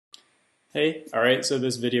Hey, all right, so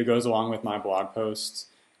this video goes along with my blog post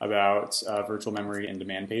about virtual memory and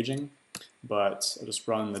demand paging, but I'll just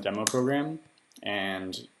run the demo program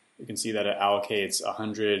and you can see that it allocates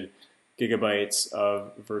 100 gigabytes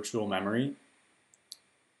of virtual memory.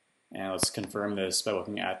 And let's confirm this by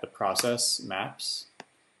looking at the process maps.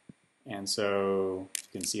 And so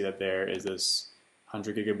you can see that there is this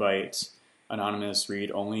 100 gigabyte anonymous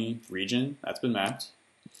read-only region that's been mapped.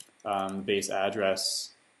 The base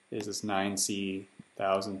address is this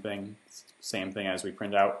 9C1000 thing, same thing as we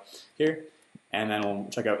print out here. And then we'll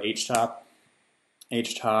check out HTOP.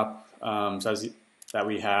 HTOP says that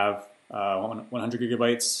we have 100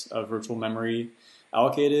 gigabytes of virtual memory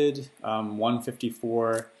allocated,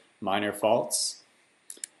 154 minor faults.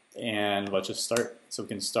 And let's just start. So we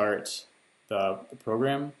can start the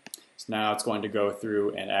program. So now it's going to go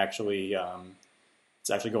through and actually,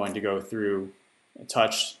 going to go through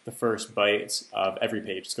touch the first byte of every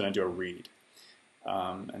page. It's going to do a read.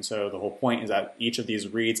 And so the whole point is that each of these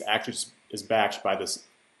reads actually is backed by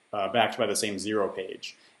the same zero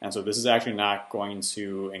page. And so this is actually not going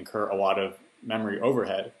to incur a lot of memory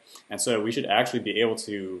overhead. And so we should actually be able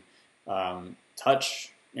to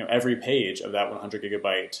touch every page of that 100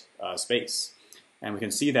 gigabyte space. And we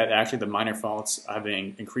can see that actually the minor faults have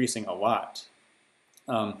been increasing a lot.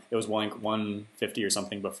 It was like 150 or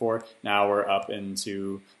something before. Now we're up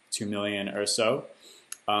into 2 million or so.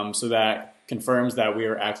 So that confirms that we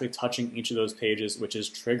are actually touching each of those pages, which is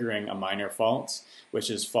triggering a minor fault, which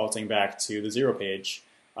is faulting back to the zero page,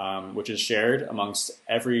 which is shared amongst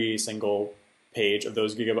every single page of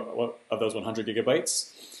those 100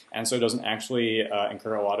 gigabytes. And so it doesn't actually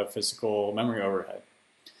incur a lot of physical memory overhead.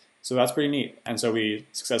 So that's pretty neat. And so we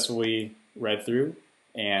successfully read through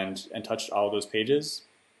and touched all of those pages.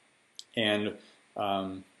 And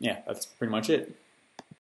yeah, that's pretty much it.